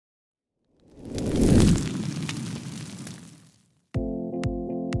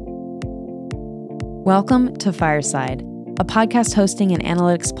Welcome to Fireside, a podcast hosting and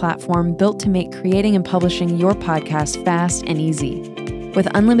analytics platform built to make creating and publishing your podcast fast and easy. With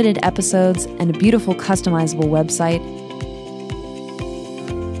unlimited episodes and a beautiful customizable website,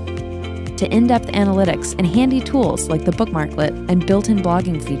 to in-depth analytics and handy tools like the bookmarklet and built-in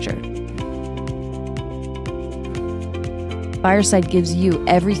blogging feature. Fireside gives you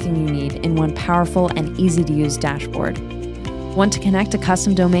everything you need in one powerful and easy-to-use dashboard. Want to connect a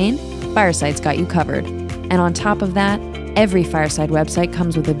custom domain? Fireside's got you covered. And on top of that, every Fireside website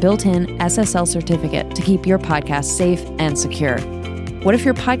comes with a built-in SSL certificate to keep your podcast safe and secure. What if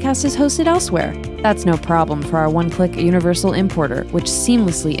your podcast is hosted elsewhere? That's no problem for our one-click universal importer, which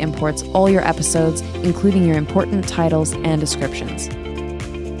seamlessly imports all your episodes, including your important titles and descriptions.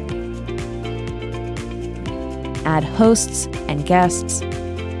 Add hosts and guests,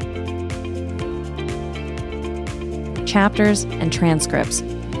 chapters and transcripts,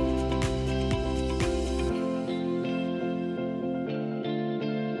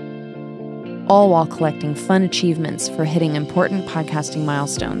 all while collecting fun achievements for hitting important podcasting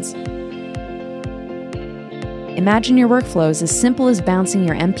milestones. Imagine your workflow is as simple as bouncing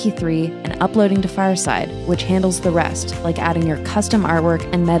your MP3 and uploading to Fireside, which handles the rest, like adding your custom artwork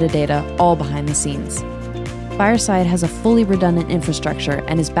and metadata all behind the scenes. Fireside has a fully redundant infrastructure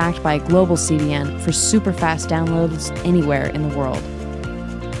and is backed by a global CDN for super fast downloads anywhere in the world.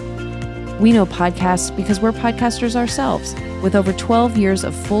 We know podcasts because we're podcasters ourselves, with over 12 years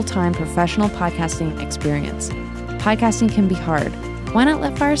of full-time professional podcasting experience. Podcasting can be hard. Why not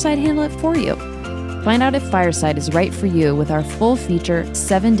let Fireside handle it for you? Find out if Fireside is right for you with our full-feature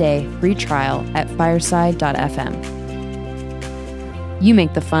 7-day free trial at fireside.fm. You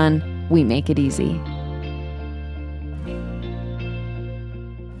make the fun, we make it easy.